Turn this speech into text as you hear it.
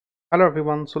Hello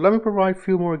everyone, so let me provide a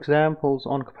few more examples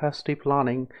on capacity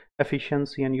planning,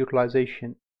 efficiency and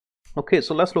utilization. Okay,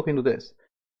 so let's look into this.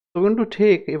 So we're going to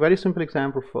take a very simple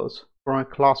example first from a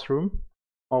classroom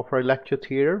or for a lecture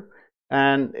theater.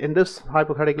 And in this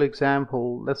hypothetical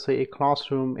example, let's say a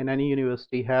classroom in any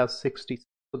university has 60.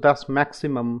 So that's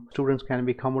maximum students can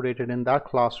be accommodated in that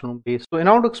classroom base. So in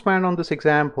order to expand on this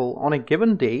example, on a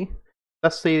given day,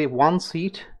 let's say one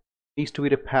seat needs to be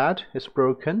repaired, is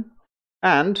broken.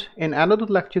 And in another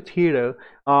lecture theater,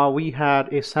 we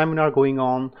had a seminar going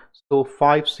on, so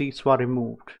 5 seats were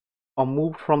removed or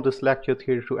moved from this lecture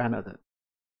theater to another.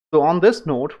 So on this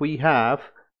note, we have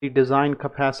the design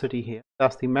capacity here.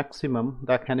 That's the maximum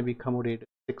that can be accommodated,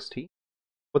 60.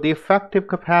 But the effective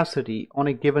capacity on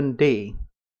a given day,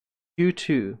 due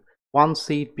to one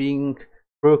seat being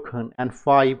broken and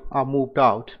 5 are moved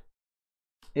out,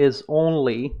 is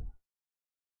only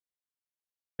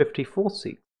 54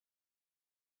 seats.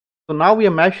 So now we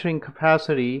are measuring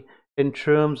capacity in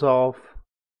terms of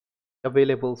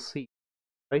available seats,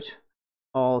 right?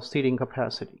 Or seating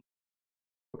capacity.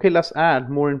 Okay, let's add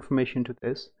more information to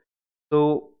this.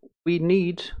 So we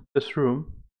need this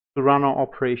room to run our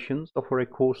operations or for a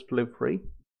course delivery,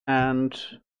 and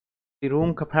the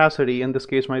room capacity, in this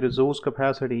case my resource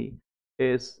capacity,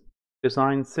 is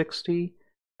design 60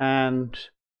 and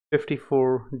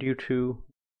 54 due to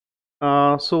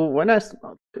so when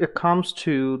it comes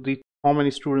to the how many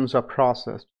students are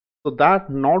processed, so that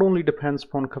not only depends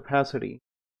upon capacity,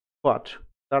 but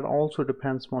that also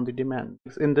depends upon the demand.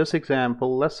 In this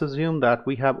example, let's assume that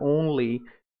we have only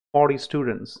 40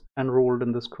 students enrolled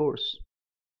in this course.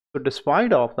 So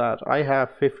despite of that, I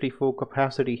have 54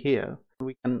 capacity here.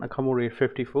 We can accommodate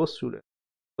 54 students.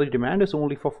 So the demand is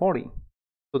only for 40.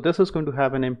 So this is going to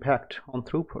have an impact on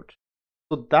throughput.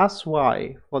 So that's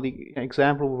why for the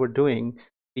example we were doing,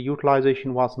 the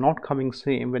utilization was not coming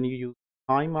same when you use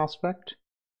time aspect,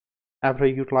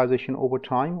 average utilization over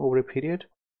time, over a period,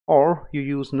 or you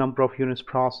use number of units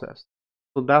processed.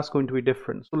 So that's going to be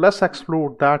different. So let's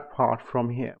explore that part from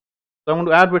here. So I'm going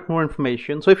to add a bit more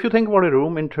information. So if you think about a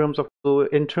room in terms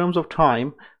of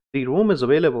time, the room is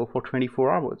available for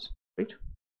 24 hours, right?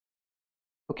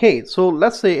 Okay, so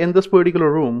let's say in this particular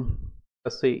room,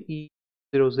 let's say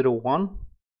E001,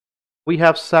 we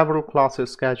have several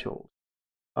classes scheduled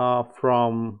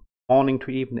from morning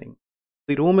to evening.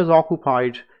 The room is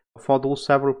occupied for those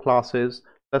several classes,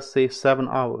 let's say 7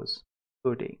 hours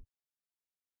per day.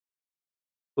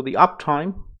 So the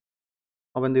uptime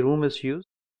when the room is used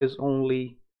is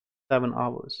only 7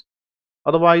 hours.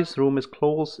 Otherwise, room is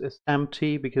closed, it's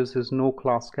empty because there's no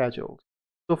class scheduled.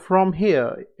 So from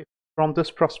here, from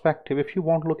this perspective, if you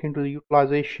want to look into the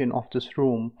utilization of this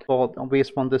room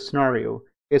based on this scenario,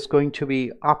 it's going to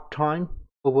be uptime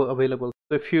over available.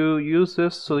 So if you use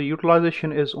this, so the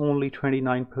utilization is only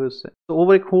 29%. So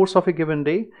over a course of a given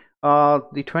day,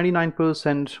 the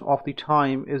 29% of the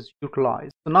time is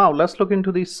utilized. So now let's look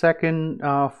into the second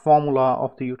formula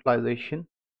of the utilization.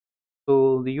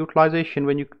 So the utilization,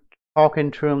 when you talk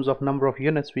in terms of number of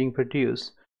units being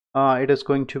produced, it is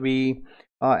going to be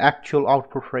actual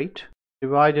output rate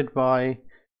divided by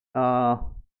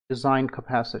design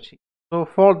capacity. So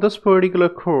for this particular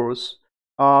course,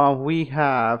 we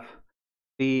have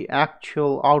the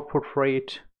actual output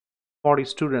rate 40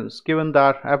 students, given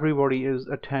that everybody is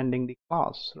attending the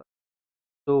class.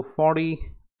 So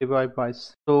 40 divided by,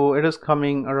 so it is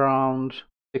coming around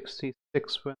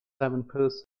 66.7%.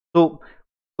 So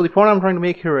the point I'm trying to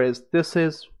make here is this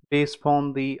is based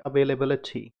upon the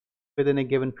availability within a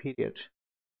given period,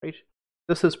 right?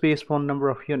 This is based upon number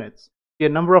of units. The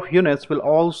number of units will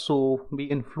also be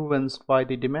influenced by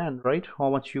the demand, right? How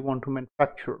much you want to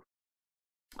manufacture.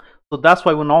 So that's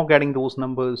why we're not getting those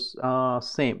numbers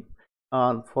same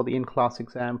for the in-class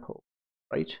example,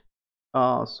 right?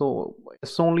 So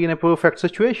it's only in a perfect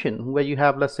situation where you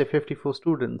have, let's say, 54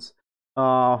 students.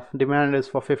 Demand is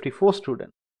for 54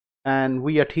 students, and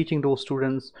we are teaching those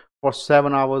students for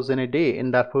 7 hours in a day in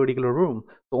that particular room.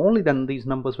 So only then these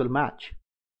numbers will match,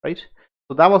 right?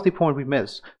 So that was the point we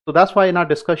missed. So that's why in our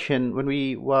discussion, when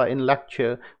we were in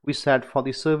lecture, we said for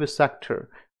the service sector,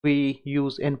 we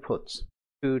use inputs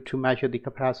to measure the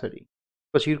capacity.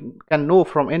 Because you can know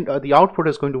from the output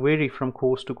is going to vary from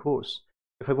course to course.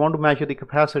 If I want to measure the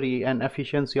capacity and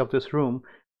efficiency of this room,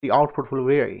 the output will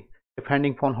vary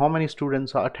depending upon how many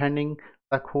students are attending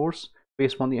that course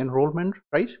based on the enrollment,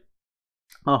 right?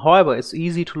 However, it's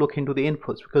easy to look into the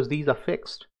inputs because these are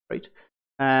fixed, right?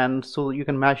 And so you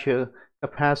can measure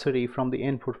capacity from the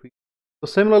input. So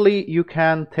similarly, you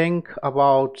can think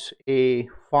about a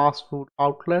fast food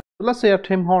outlet. So let's say at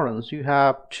Tim Hortons, you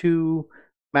have 2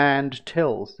 manned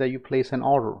tills that you place an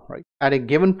order, right? At a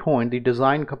given point, the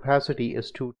design capacity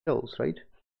is 2 tills, right?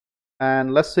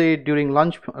 And let's say during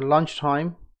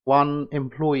lunchtime, one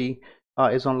employee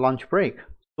is on lunch break.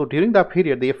 So during that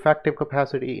period, the effective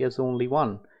capacity is only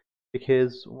 1,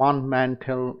 because one man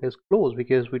till is closed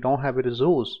because we don't have a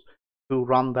resource to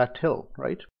run that till,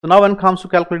 right? So now when it comes to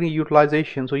calculating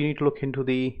utilization, so you need to look into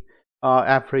the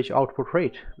average output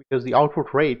rate, because the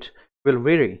output rate will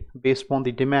vary based upon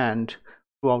the demand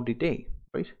throughout the day,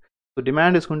 right? So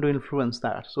demand is going to influence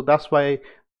that. So that's why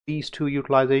these two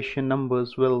utilization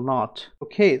numbers will not.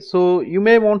 Okay, so you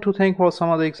may want to think about some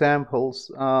of the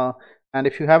examples, and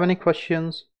if you have any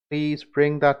questions, please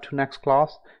bring that to next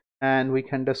class and we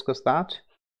can discuss that.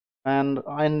 And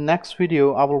in next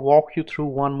video I will walk you through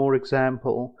one more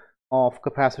example of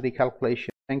capacity calculation.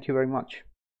 Thank you very much.